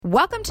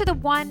Welcome to the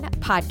One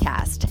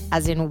Podcast,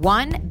 as in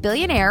one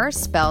billionaire,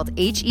 spelled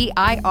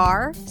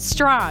H-E-I-R,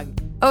 strong.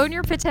 Own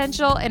your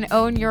potential and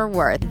own your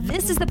worth.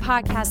 This is the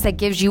podcast that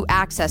gives you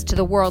access to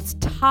the world's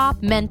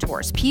top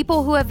mentors,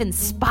 people who have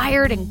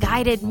inspired and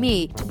guided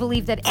me to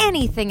believe that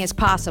anything is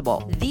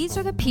possible. These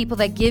are the people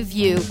that give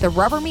you the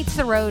rubber meets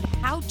the road,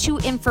 how-to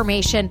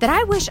information that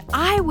I wish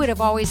I would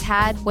have always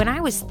had when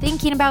I was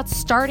thinking about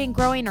starting,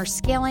 growing, or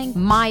scaling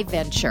my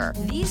venture.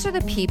 These are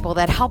the people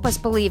that help us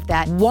believe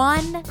that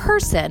one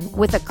person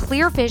with a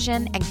clear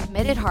vision and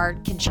committed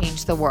heart can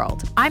change the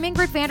world. I'm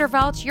Ingrid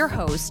Vanderveld, your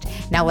host.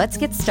 Now let's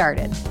get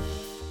started.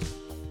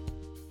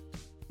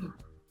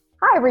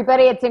 Hi,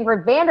 everybody. It's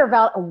Ingrid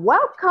Vanderveld.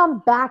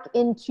 Welcome back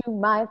into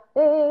my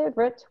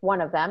favorite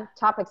one of them,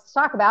 topics to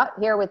talk about,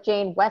 here with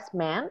Jane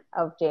Westman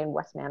of Jane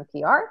Westman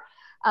PR.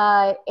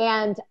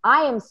 And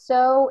I am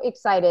so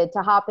excited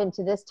to hop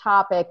into this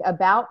topic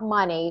about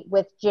money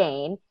with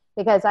Jane,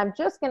 because I'm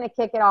just going to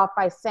kick it off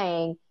by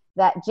saying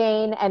that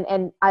Jane,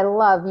 and I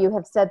love, you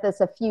have said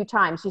this a few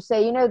times. You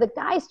say, you know, the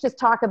guys just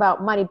talk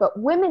about money, but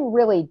women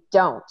really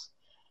don't.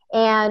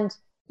 And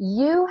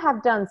you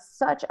have done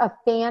such a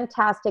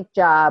fantastic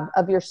job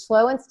of your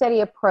slow and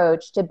steady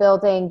approach to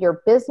building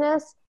your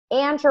business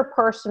and your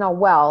personal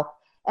wealth.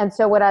 And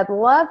so what I'd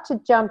love to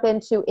jump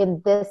into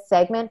in this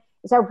segment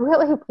is I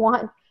really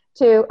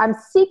I'm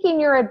seeking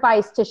your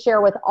advice to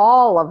share with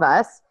all of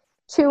us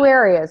two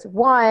areas.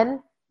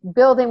 One,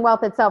 building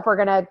wealth itself. We're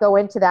going to go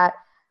into that.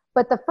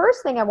 But the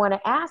first thing I want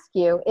to ask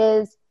you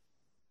is,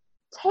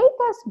 take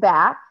us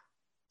back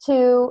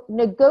to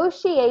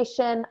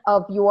negotiation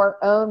of your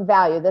own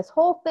value. This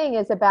whole thing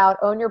is about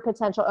own your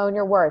potential, own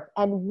your worth.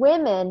 And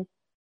women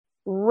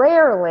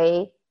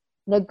rarely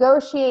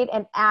negotiate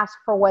and ask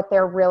for what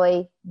they're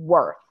really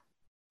worth.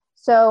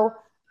 So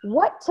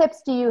what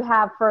tips do you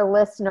have for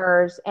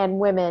listeners and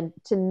women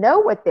to know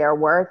what they're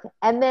worth,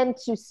 and then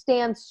to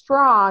stand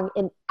strong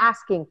in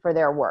asking for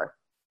their worth?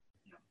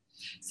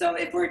 So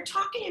if we're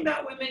talking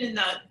about women in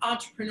the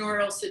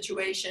entrepreneurial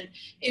situation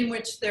in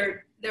which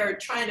they're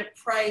trying to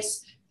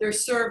price their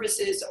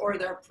services or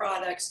their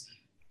products,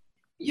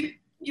 you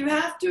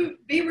have to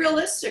be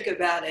realistic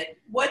about it.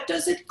 What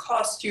does it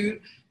cost you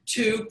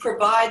to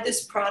provide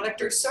this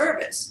product or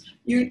service?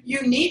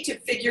 You need to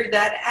figure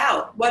that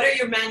out. What are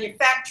your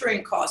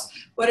manufacturing costs?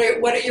 What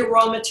are your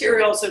raw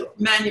materials and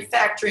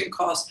manufacturing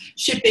costs,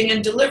 shipping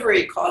and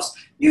delivery costs?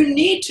 You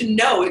need to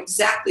know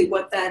exactly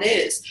what that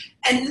is.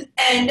 And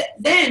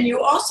then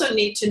you also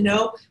need to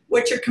know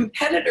what your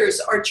competitors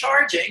are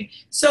charging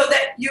so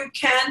that you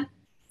can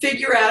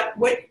figure out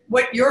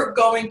what you're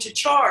going to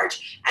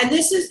charge. And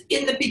this is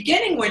in the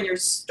beginning. When you're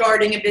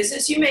starting a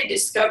business, you may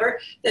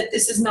discover that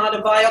this is not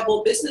a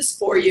viable business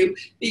for you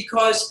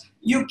because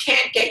you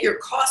can't get your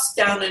costs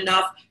down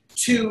enough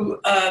to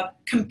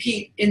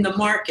compete in the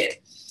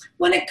market.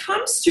 When it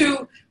comes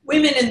to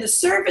women in the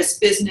service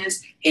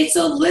business, it's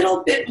a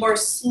little bit more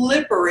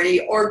slippery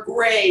or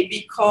gray,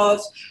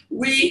 because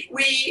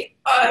we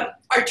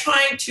are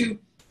trying to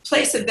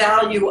place a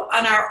value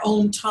on our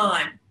own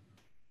time.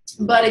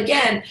 But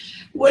again,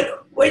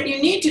 what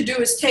you need to do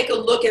is take a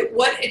look at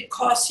what it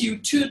costs you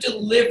to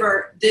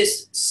deliver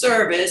this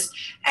service,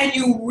 and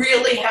you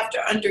really have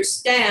to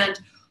understand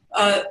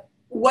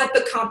what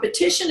the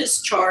competition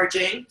is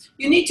charging.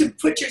 You need to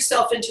put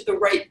yourself into the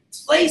right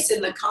place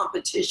in the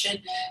competition,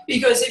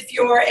 because if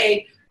you're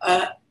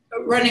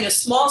running a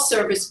small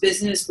service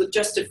business with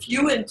just a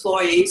few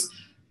employees,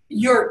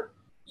 you're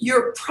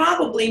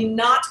probably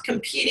not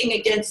competing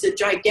against a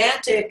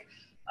gigantic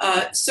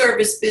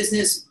service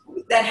business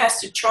that has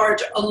to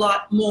charge a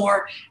lot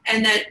more,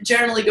 and that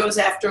generally goes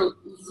after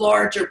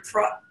larger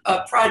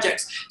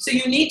projects. So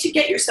you need to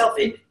get yourself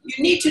in.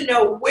 You need to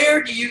know,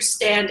 where do you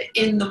stand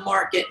in the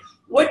market?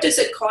 What does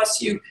it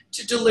cost you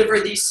to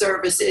deliver these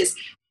services?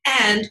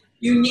 And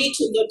you need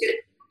to look at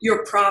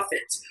your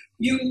profits.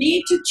 You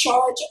need to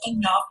charge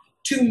enough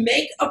to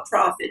make a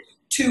profit,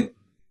 to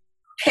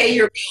pay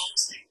your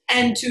bills,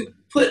 and to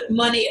put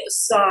money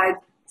aside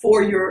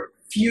for your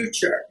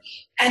future.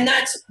 And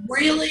that's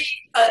really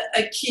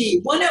a key.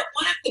 One of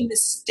the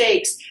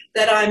mistakes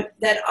that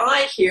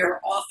I hear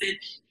often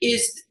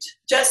is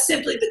just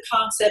simply the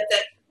concept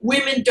that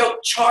women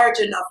don't charge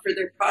enough for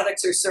their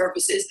products or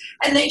services,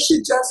 and they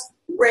should just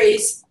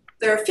raise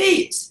their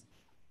fees.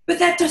 But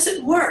that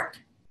doesn't work.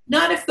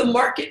 Not if the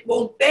market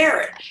won't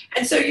bear it.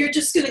 And so you're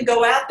just going to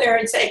go out there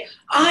and say,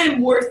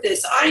 I'm worth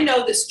this. I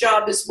know this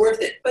job is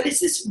worth it. But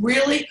is this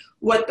really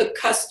what the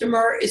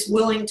customer is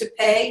willing to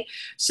pay?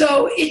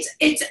 So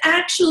it's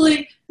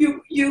actually,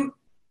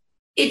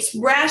 it's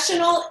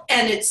rational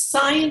and it's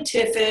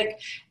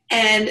scientific.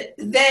 And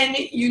then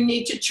you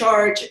need to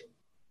charge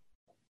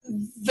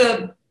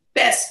the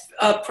best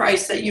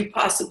price that you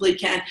possibly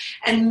can,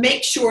 and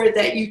make sure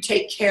that you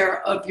take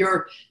care of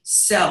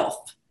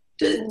yourself.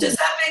 Does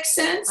that make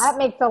sense? That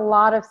makes a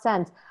lot of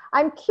sense.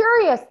 I'm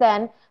curious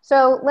then.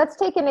 So let's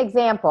take an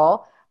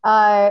example.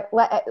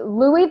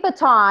 Louis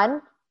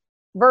Vuitton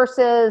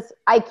versus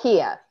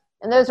IKEA.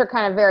 And those are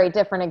kind of very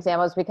different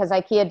examples because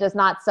IKEA does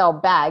not sell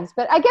bags,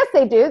 but I guess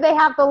they do. They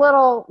have the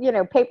little,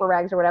 paper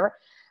bags or whatever.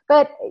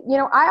 But,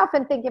 I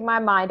often think in my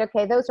mind,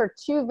 okay, those are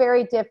two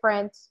very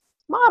different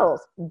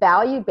models,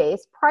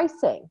 value-based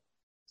pricing.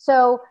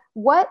 So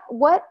what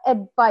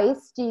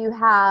advice do you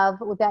have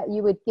that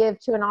you would give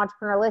to an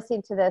entrepreneur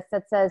listening to this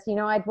that says,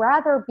 I'd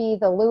rather be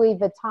the Louis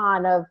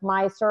Vuitton of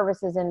my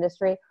services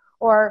industry,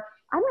 or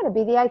I'm going to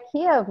be the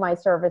IKEA of my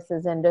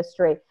services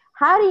industry?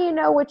 How do you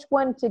know which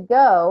one to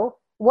go?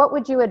 What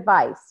would you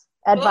advise?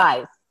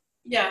 Well,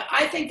 yeah,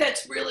 I think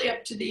that's really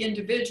up to the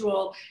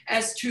individual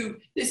as to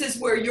this is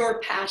where your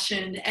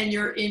passion and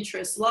your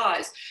interest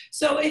lies.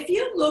 So if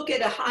you look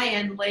at a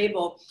high-end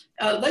label,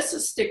 let's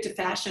just stick to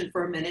fashion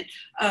for a minute,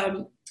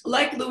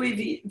 like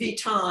Louis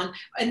Vuitton,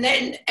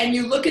 and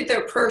you look at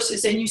their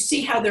purses and you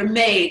see how they're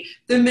made,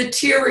 the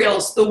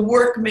materials, the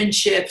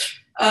workmanship,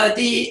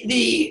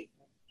 the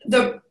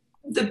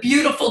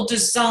beautiful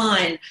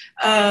design,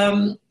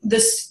 the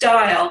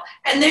style,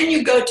 and then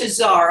you go to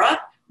Zara,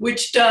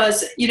 which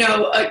does,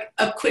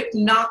 a quick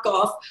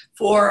knockoff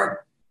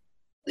for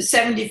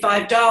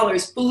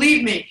 $75.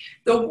 Believe me,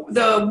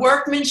 the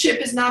workmanship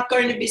is not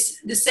going to be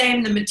the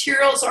same. The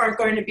materials aren't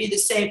going to be the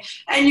same.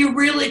 And you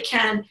really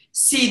can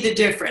see the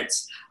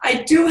difference.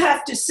 I do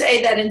have to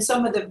say that in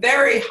some of the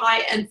very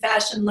high-end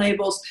fashion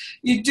labels,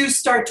 you do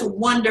start to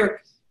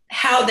wonder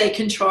how they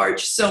can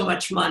charge so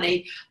much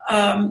money.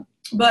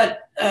 But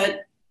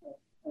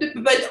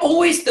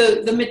always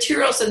the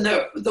materials and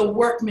the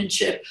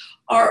workmanship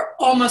are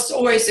almost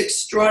always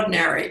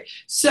extraordinary.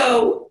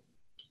 So,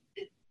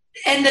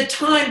 and the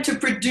time to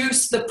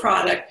produce the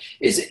product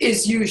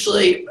is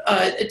usually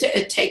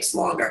it takes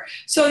longer.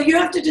 So you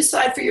have to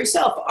decide for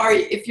yourself.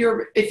 If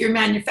you're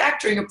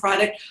manufacturing a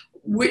product,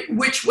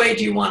 which way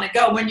do you want to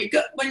go? When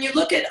you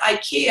look at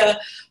IKEA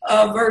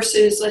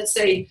versus, let's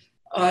say,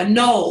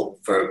 Knoll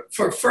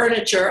for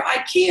furniture,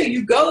 IKEA,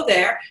 you go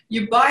there,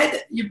 you buy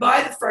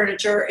the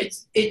furniture.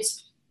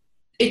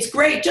 It's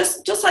great,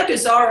 just like a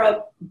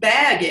Zara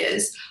bag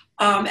is.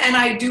 And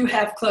I do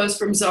have clothes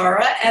from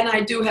Zara, and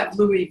I do have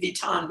Louis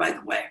Vuitton, by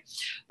the way.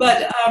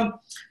 But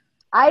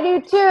I do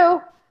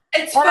too.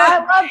 It's and fun.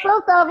 I love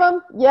both of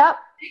them. Yep.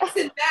 Mix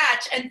and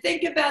match, and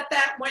think about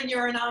that when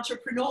you're an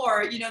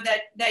entrepreneur,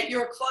 that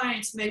your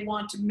clients may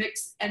want to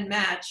mix and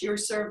match your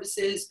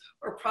services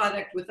or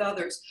product with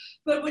others.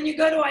 But when you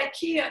go to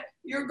IKEA,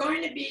 you're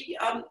going to be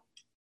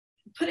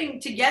putting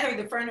together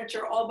the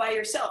furniture all by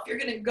yourself. You're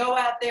going to go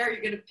out there,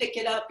 you're going to pick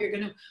it up, you're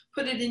going to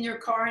put it in your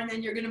car, and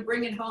then you're going to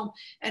bring it home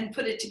and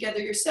put it together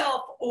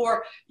yourself,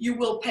 or you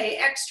will pay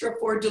extra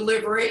for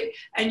delivery,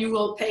 and you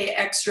will pay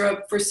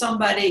extra for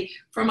somebody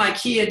from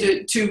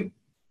IKEA to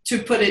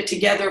put it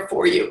together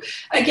for you.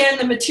 Again,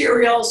 the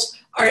materials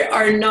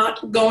are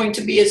not going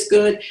to be as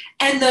good,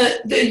 and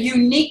the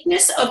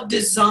uniqueness of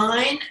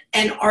design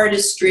and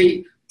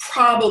artistry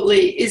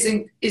probably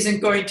isn't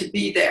going to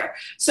be there.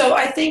 So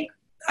I think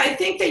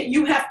that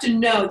you have to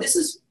know, this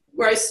is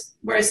where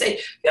I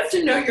say you have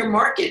to know your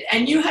market,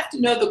 and you have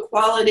to know the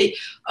quality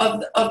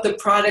of the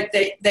product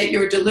that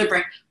you're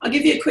delivering. I'll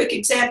give you a quick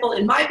example.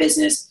 In my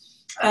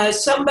business,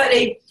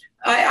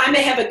 I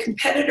may have a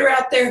competitor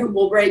out there who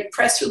will write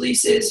press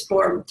releases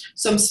for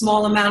some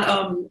small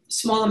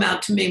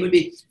amount to me would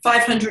be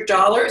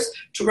 $500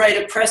 to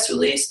write a press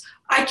release.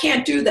 I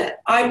can't do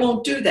that. I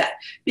won't do that,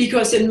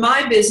 because in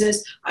my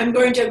business, I'm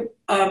going to,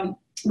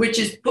 which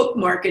is book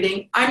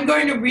marketing, I'm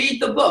going to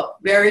read the book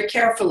very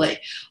carefully.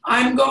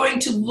 I'm going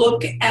to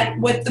look at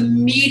what the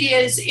media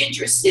is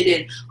interested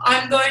in.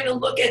 I'm going to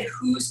look at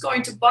who's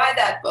going to buy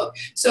that book.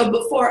 So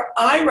before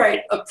I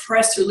write a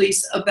press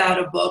release about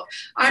a book,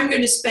 I'm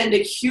going to spend a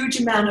huge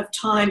amount of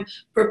time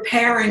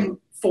preparing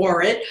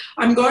for it.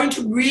 I'm going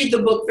to read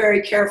the book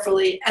very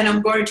carefully, and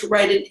I'm going to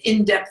write an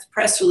in-depth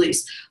press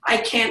release. I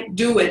can't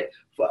do it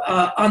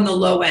on the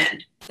low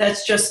end.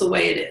 That's just the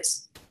way it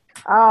is.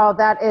 Oh,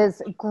 that is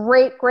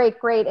great, great,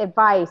 great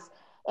advice.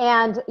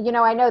 And,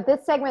 I know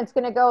this segment's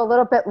going to go a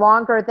little bit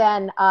longer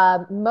than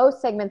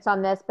most segments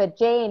on this, but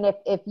Jane,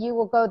 if you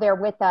will go there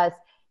with us,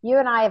 you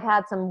and I have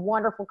had some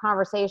wonderful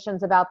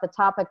conversations about the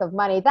topic of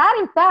money. That,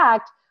 in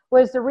fact,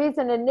 was the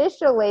reason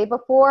initially,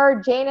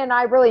 before Jane and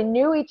I really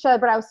knew each other,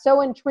 but I was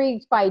so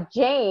intrigued by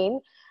Jane.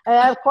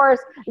 And of course,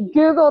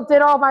 Google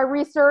did all my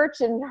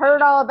research and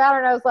heard all about her.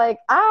 And I was like,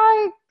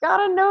 I got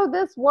to know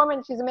this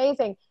woman. She's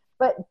amazing.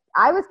 But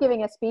I was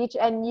giving a speech,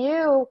 and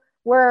you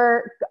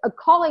were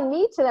calling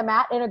me to the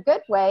mat in a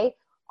good way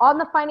on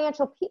the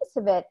financial piece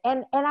of it.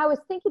 And I was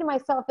thinking to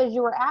myself, as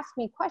you were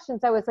asking me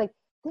questions, I was like,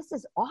 this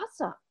is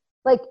awesome.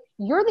 Like,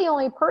 you're the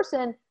only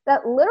person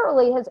that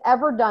literally has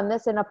ever done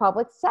this in a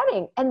public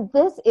setting. And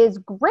this is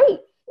great.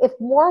 If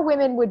more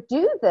women would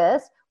do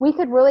this, we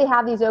could really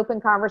have these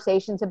open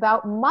conversations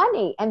about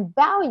money and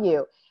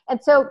value. And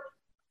so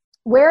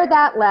where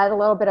that led, a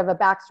little bit of a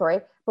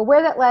backstory, but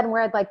where that led and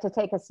where I'd like to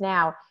take us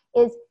now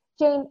is,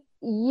 Jane,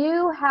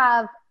 you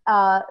have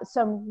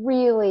some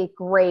really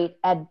great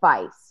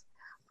advice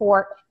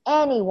for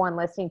anyone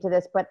listening to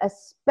this, but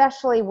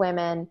especially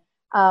women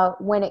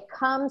when it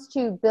comes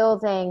to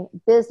building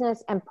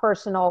business and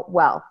personal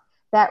wealth.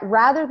 That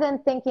rather than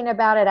thinking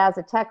about it as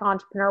a tech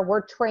entrepreneur,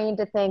 we're trained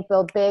to think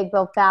build big,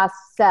 build fast,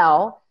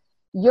 sell.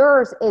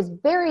 Yours is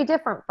very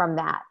different from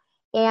that.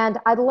 And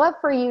I'd love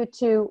for you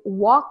to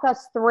walk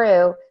us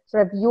through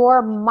sort of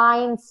your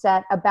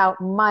mindset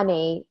about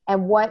money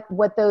and what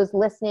those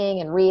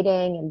listening and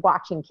reading and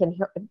watching can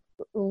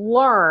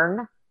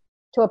learn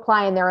to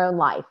apply in their own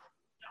life.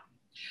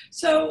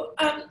 So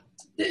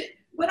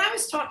what I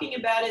was talking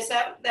about is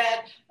that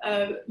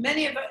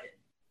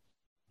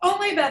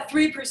only about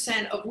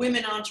 3% of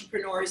women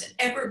entrepreneurs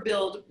ever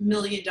build $1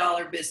 million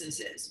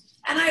businesses.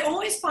 And I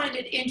always find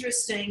it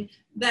interesting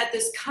that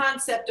this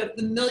concept of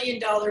the $1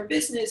 million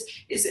business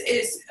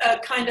is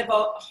kind of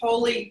a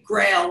holy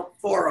grail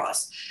for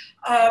us.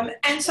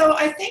 And so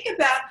I think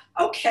about,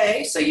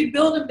 okay, so you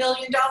build $1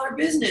 million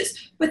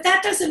business, but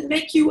that doesn't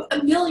make you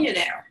a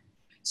millionaire.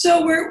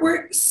 So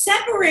we're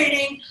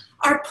separating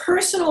our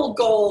personal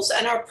goals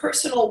and our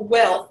personal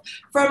wealth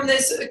from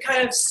this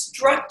kind of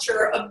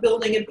structure of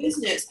building a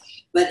business.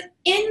 But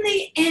in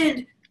the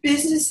end,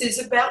 business is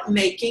about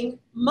making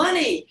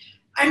money.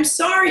 I'm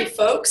sorry,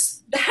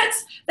 folks.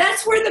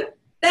 That's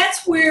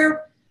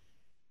where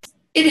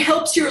it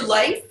helps your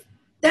life.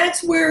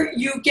 That's where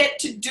you get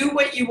to do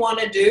what you want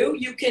to do.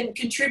 You can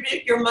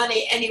contribute your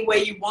money any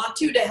way you want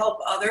to help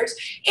others.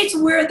 It's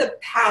where the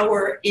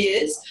power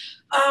is.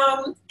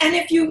 And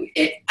if you,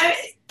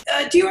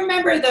 do you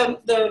remember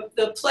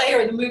the play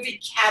or the movie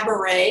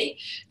Cabaret?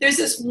 There's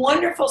this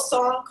wonderful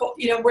song called,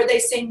 where they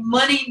sing,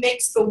 "Money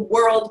makes the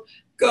world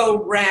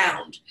go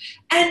round."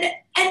 And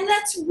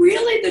that's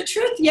really the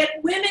truth.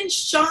 Yet women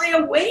shy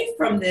away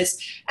from this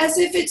as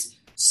if it's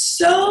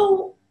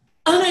so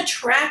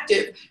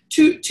unattractive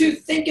to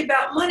think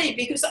about money,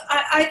 because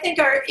I think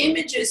our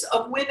images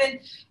of women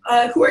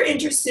who are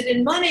interested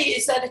in money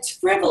is that it's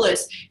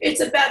frivolous. It's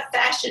about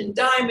fashion,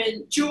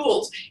 diamond,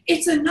 jewels.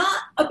 It's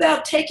not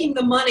about taking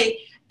the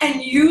money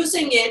and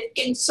using it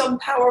in some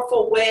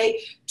powerful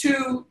way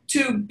to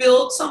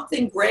build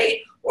something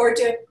great or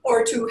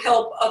to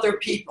help other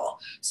people.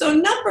 So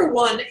number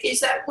one is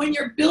that when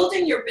you're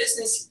building your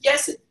business,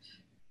 yes,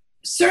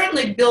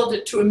 certainly build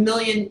it to $1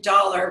 million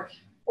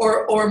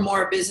or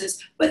more business,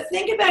 but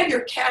think about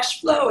your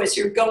cash flow as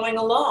you're going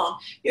along.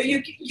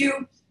 You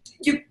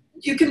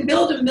can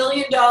build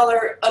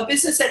a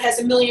business that has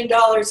 $1 million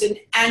in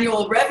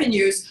annual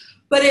revenues,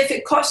 but if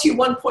it costs you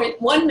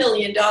 $1.1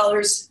 million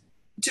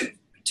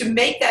to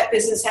make that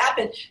business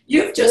happen,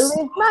 you've just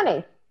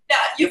money. Yeah,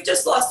 you've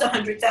just lost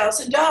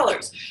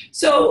 $100,000.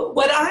 So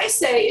what I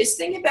say is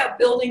think about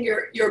building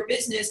your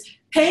business,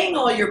 paying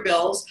all your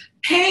bills,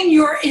 paying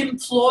your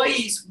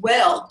employees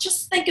well.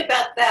 Just think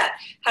about that,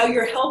 how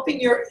you're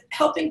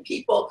helping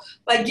people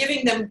by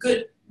giving them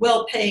good,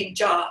 well-paying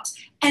jobs,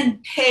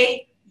 and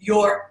pay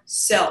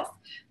yourself.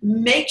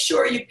 Make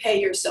sure you pay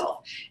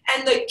yourself.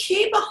 And the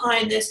key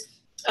behind this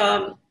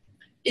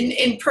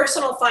in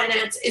personal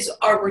finance is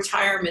our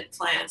retirement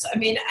plans. I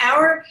mean,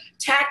 our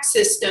tax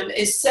system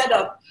is set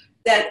up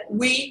that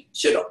we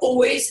should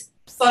always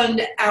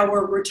fund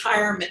our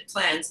retirement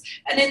plans.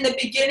 And in the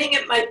beginning,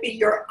 it might be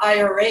your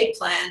IRA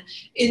plan.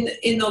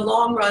 In the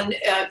long run,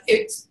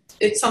 it's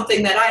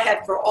something that I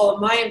have for all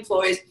of my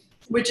employees,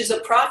 which is a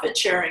profit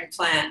sharing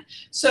plan.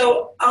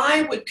 So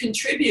I would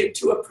contribute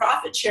to a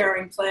profit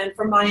sharing plan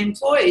for my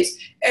employees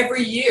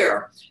every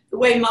year. The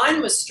way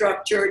mine was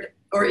structured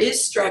or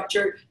is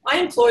structured, my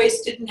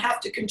employees didn't have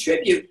to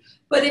contribute.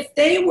 But if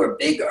they were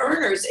big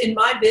earners in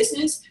my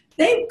business,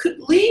 they could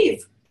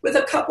leave with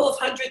a couple of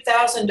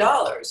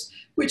 $100,000,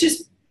 which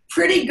is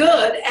pretty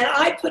good. And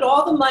I put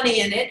all the money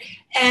in it.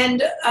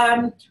 And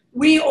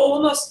we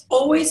almost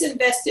always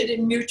invested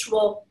in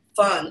mutual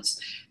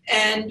funds.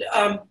 And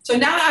so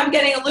now I'm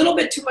getting a little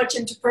bit too much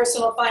into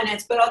personal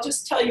finance, but I'll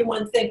just tell you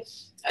one thing.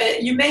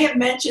 You may have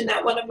mentioned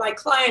that one of my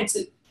clients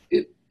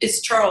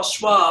is Charles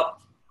Schwab.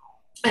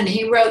 And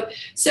he wrote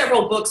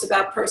several books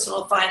about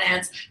personal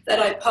finance that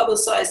I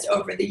publicized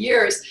over the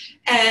years.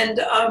 And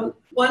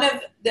one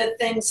of the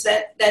things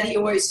that he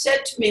always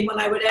said to me when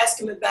I would ask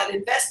him about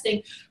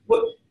investing,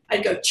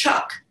 I'd go,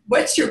 "Chuck,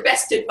 what's your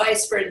best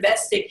advice for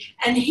investing?"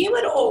 And he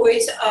would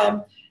always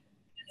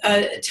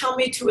tell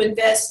me to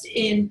invest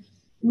in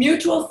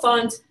mutual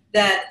funds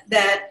that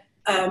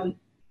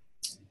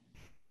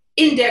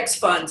index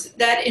funds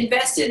that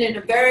invested in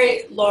a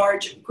very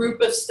large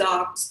group of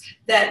stocks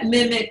that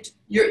mimicked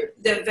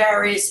the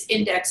various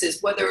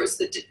indexes, whether it was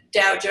the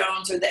Dow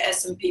Jones or the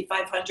S&P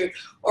 500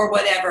 or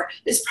whatever.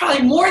 It's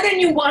probably more than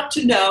you want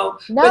to know.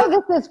 No,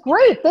 this is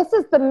great. This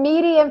is the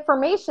meaty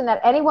information that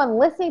anyone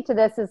listening to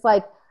this is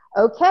like,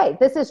 okay,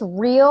 this is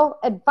real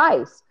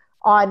advice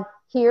on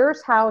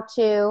here's how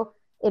to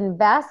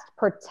invest,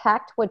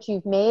 protect what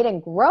you've made,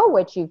 and grow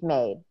what you've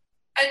made.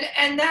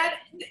 And that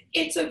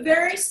it's a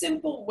very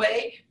simple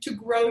way to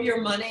grow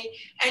your money,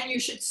 and you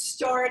should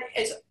start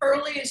as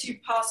early as you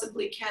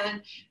possibly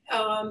can.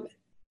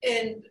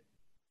 And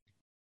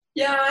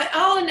Yeah,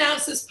 I'll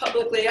announce this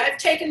publicly. I've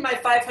taken my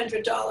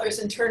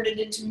 $500 and turned it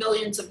into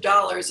millions of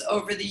dollars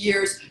over the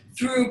years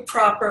through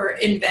proper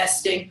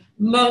investing,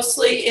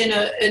 mostly in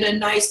a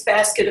nice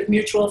basket of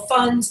mutual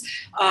funds,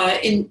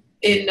 and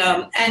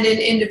in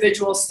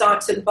individual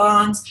stocks and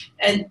bonds,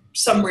 and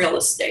some real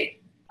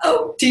estate.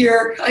 Oh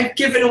dear, I've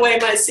given away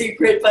my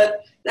secret,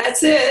 but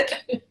that's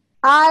it.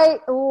 I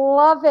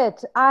love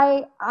it.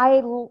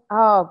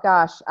 Oh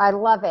gosh, I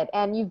love it.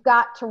 And you've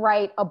got to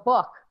write a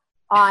book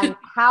on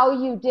how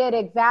you did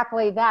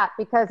exactly that,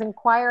 because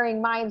inquiring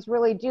minds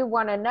really do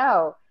want to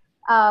know.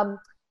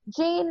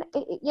 Jane,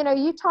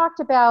 you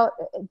talked about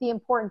the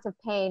importance of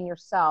paying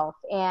yourself,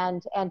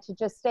 and to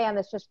just stay on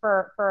this just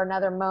for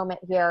another moment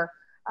here.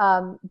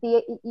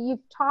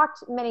 You've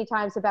talked many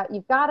times about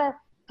you've got to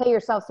pay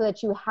yourself so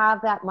that you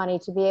have that money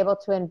to be able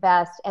to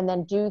invest and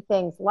then do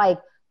things like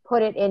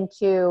put it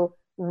into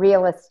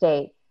real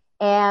estate.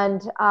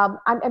 And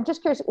I'm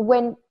just curious,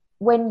 when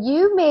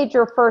you made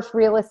your first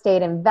real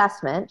estate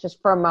investment,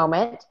 just for a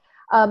moment,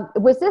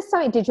 was this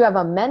something, did you have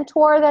a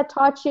mentor that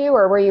taught you,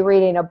 or were you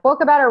reading a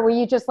book about it, or were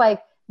you just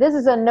like, this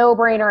is a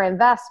no-brainer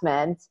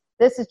investment,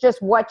 this is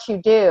just what you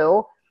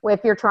do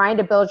if you're trying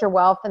to build your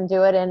wealth and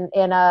do it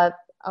in a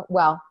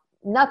well,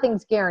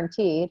 nothing's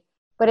guaranteed,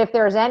 but if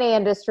there's any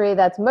industry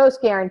that's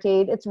most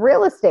guaranteed, it's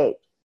real estate.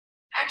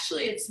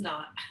 Actually, it's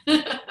not.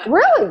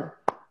 Really?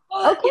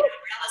 Well, okay.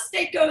 Real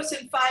estate goes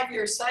in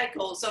 5-year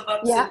cycles of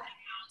ups and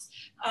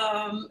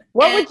downs.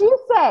 What would you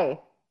say?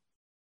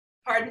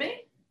 Pardon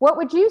me? What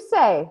would you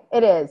say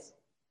it is?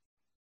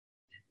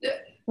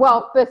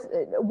 Well,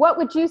 what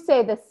would you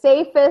say the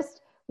safest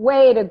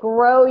way to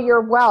grow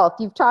your wealth?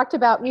 You've talked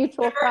about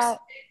mutual funds.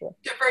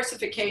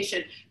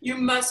 Diversification. You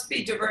must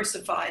be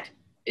diversified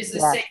is the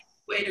safest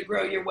way to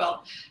grow your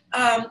wealth.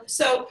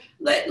 So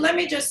let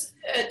me just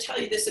tell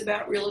you this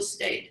about real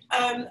estate.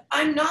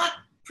 I'm not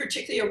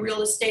particularly a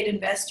real estate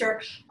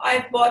investor.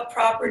 I've bought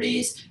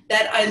properties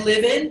that I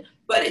live in,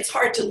 but it's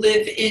hard to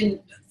live in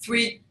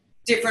 3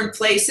 different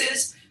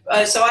places.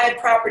 So I have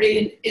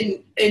property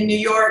in New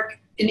York,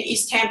 in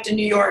East Hampton,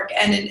 New York,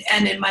 and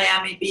in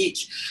Miami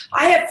Beach.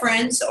 I have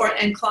friends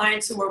and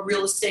clients who are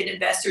real estate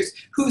investors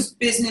whose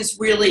business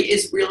really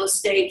is real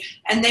estate,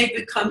 and they've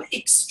become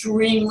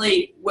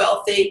extremely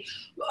wealthy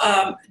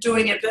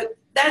doing it. But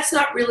that's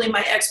not really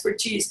my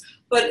expertise.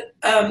 But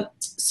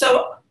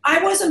so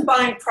I wasn't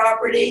buying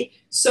property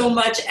so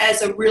much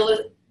as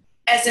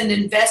an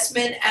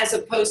investment, as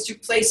opposed to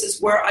places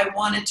where I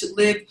wanted to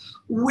live,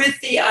 with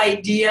the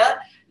idea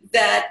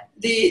that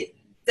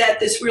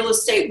this real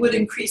estate would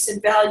increase in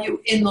value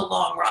in the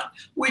long run,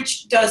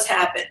 which does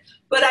happen.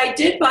 But I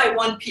did buy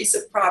one piece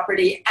of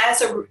property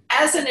as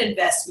an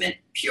investment,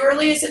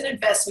 purely as an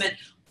investment,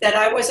 that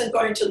I wasn't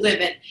going to live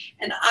in.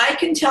 And I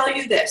can tell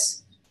you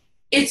this,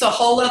 it's a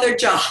whole other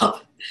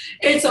job.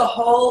 It's a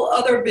whole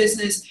other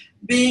business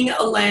being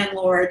a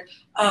landlord.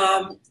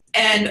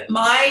 And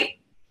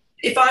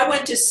if I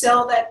went to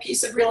sell that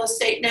piece of real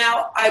estate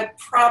now, I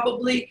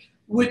probably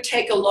would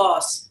take a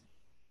loss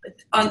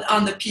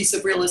on the piece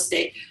of real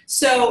estate.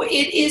 So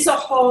it is a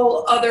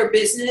whole other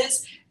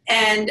business,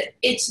 and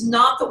it's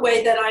not the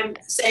way that I'm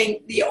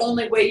saying the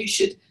only way you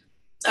should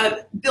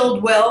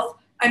build wealth.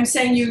 I'm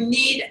saying you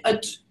need a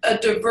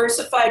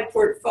diversified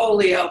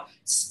portfolio,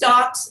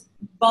 stocks,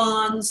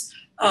 bonds,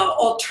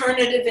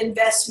 alternative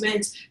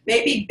investments,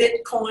 maybe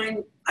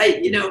Bitcoin.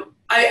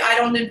 I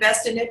don't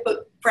invest in it,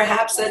 but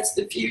perhaps that's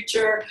the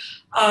future,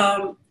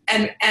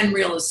 and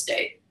real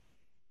estate.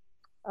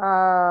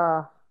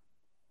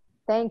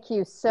 Thank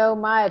you so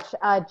much,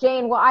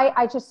 Jane. Well,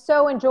 I just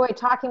so enjoy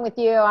talking with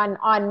you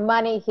on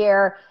money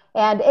here,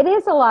 and it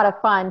is a lot of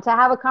fun to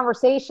have a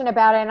conversation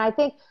about it. And I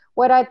think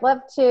what I'd love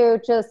to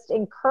just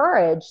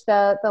encourage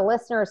the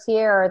listeners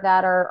here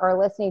that are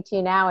listening to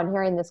you now and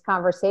hearing this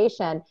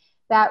conversation,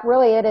 that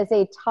really it is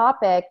a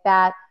topic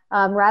that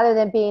rather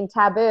than being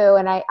taboo,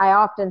 and I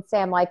often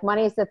say, I'm like,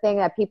 money is the thing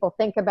that people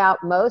think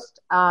about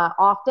most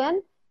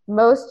often.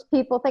 Most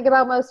people think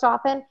about most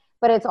often.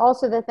 But it's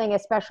also the thing,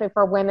 especially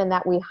for women,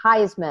 that we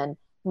Heisman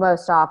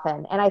most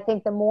often. And I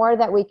think the more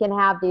that we can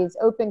have these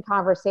open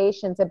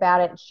conversations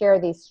about it and share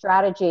these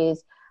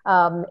strategies,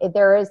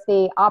 there is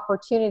the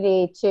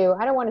opportunity to,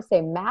 I don't want to say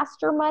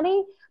master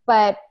money,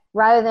 but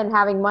rather than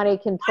having money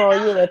control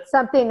you, it's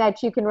something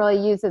that you can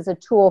really use as a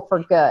tool for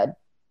good.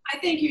 I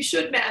think you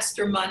should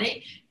master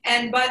money.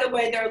 And by the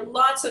way, there are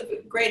lots of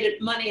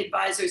great money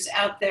advisors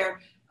out there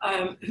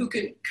who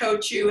can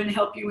coach you and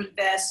help you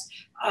invest.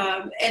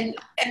 And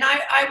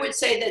I would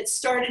say that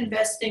start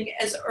investing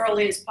as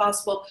early as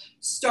possible.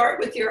 Start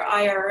with your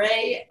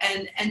IRA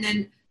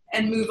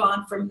and move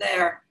on from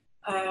there.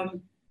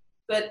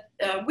 But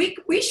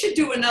we should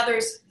do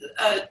another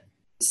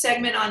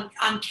segment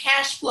on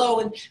cash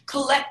flow and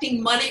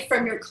collecting money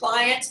from your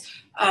clients.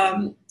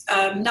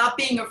 Not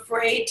being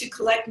afraid to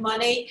collect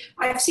money.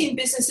 I've seen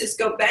businesses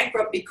go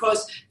bankrupt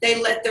because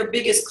they let their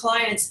biggest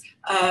clients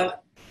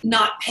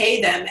not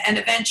pay them, and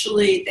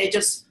eventually they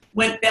just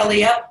went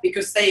belly up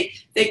because they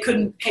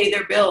couldn't pay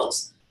their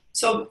bills.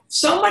 So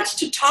much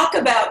to talk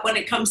about when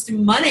it comes to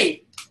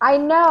money. I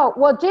know.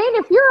 Well, Jane,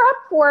 if you're up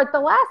for it, the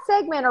last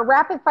segment are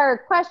rapid fire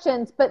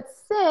questions, but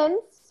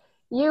since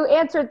you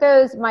answered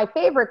those, my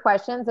favorite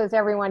questions, as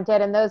everyone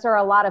did, and those are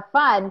a lot of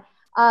fun,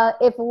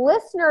 if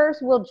listeners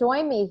will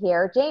join me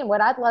here, Jane,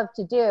 what I'd love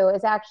to do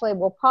is actually,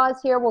 we'll pause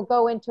here, we'll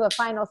go into a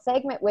final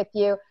segment with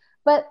you,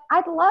 but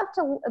I'd love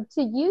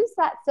to use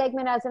that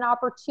segment as an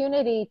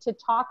opportunity to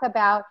talk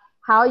about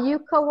how you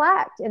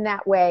collect in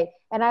that way.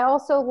 And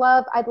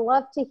I'd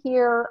love to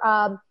hear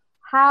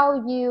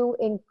how you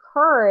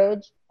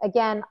encourage,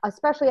 again,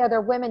 especially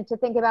other women, to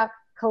think about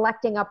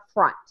collecting up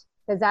front,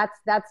 because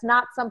that's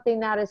not something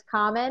that is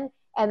common,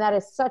 and that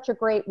is such a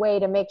great way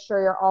to make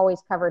sure you're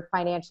always covered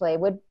financially.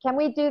 Can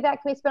we do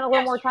that? Can we spend a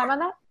little more time on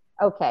that?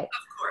 Okay. Of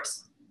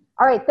course.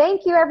 All right.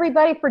 Thank you,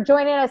 everybody, for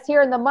joining us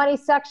here in the money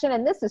section.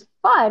 And this is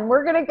fun.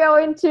 We're going to go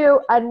into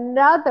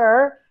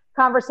another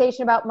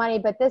conversation about money,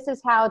 but this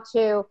is how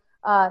to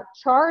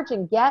charge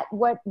and get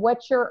what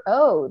you're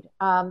owed,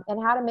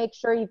 and how to make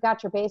sure you've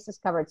got your bases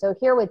covered. So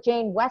here with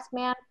Jane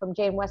Westman from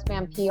Jane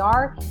Westman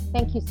PR.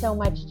 Thank you so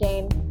much,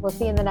 Jane. We'll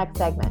see you in the next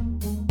segment.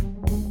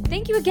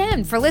 Thank you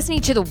again for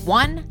listening to the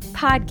One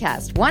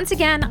Podcast. Once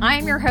again, I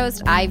am your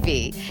host,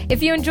 Ivy.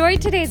 If you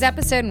enjoyed today's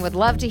episode and would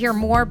love to hear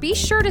more, be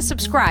sure to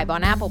subscribe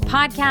on Apple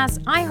Podcasts,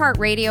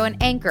 iHeartRadio, and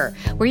Anchor,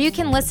 where you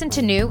can listen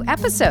to new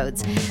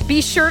episodes.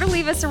 Be sure to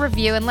leave us a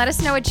review and let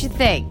us know what you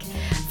think.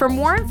 For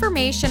more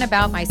information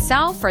about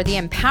myself or the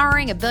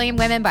Empowering a Billion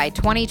Women by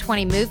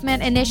 2020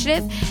 Movement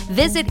Initiative,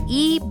 visit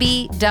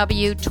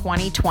EBW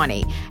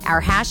 2020.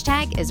 Our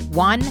hashtag is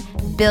 1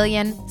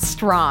 billion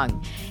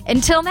strong.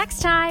 Until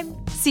next time,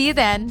 see you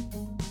then.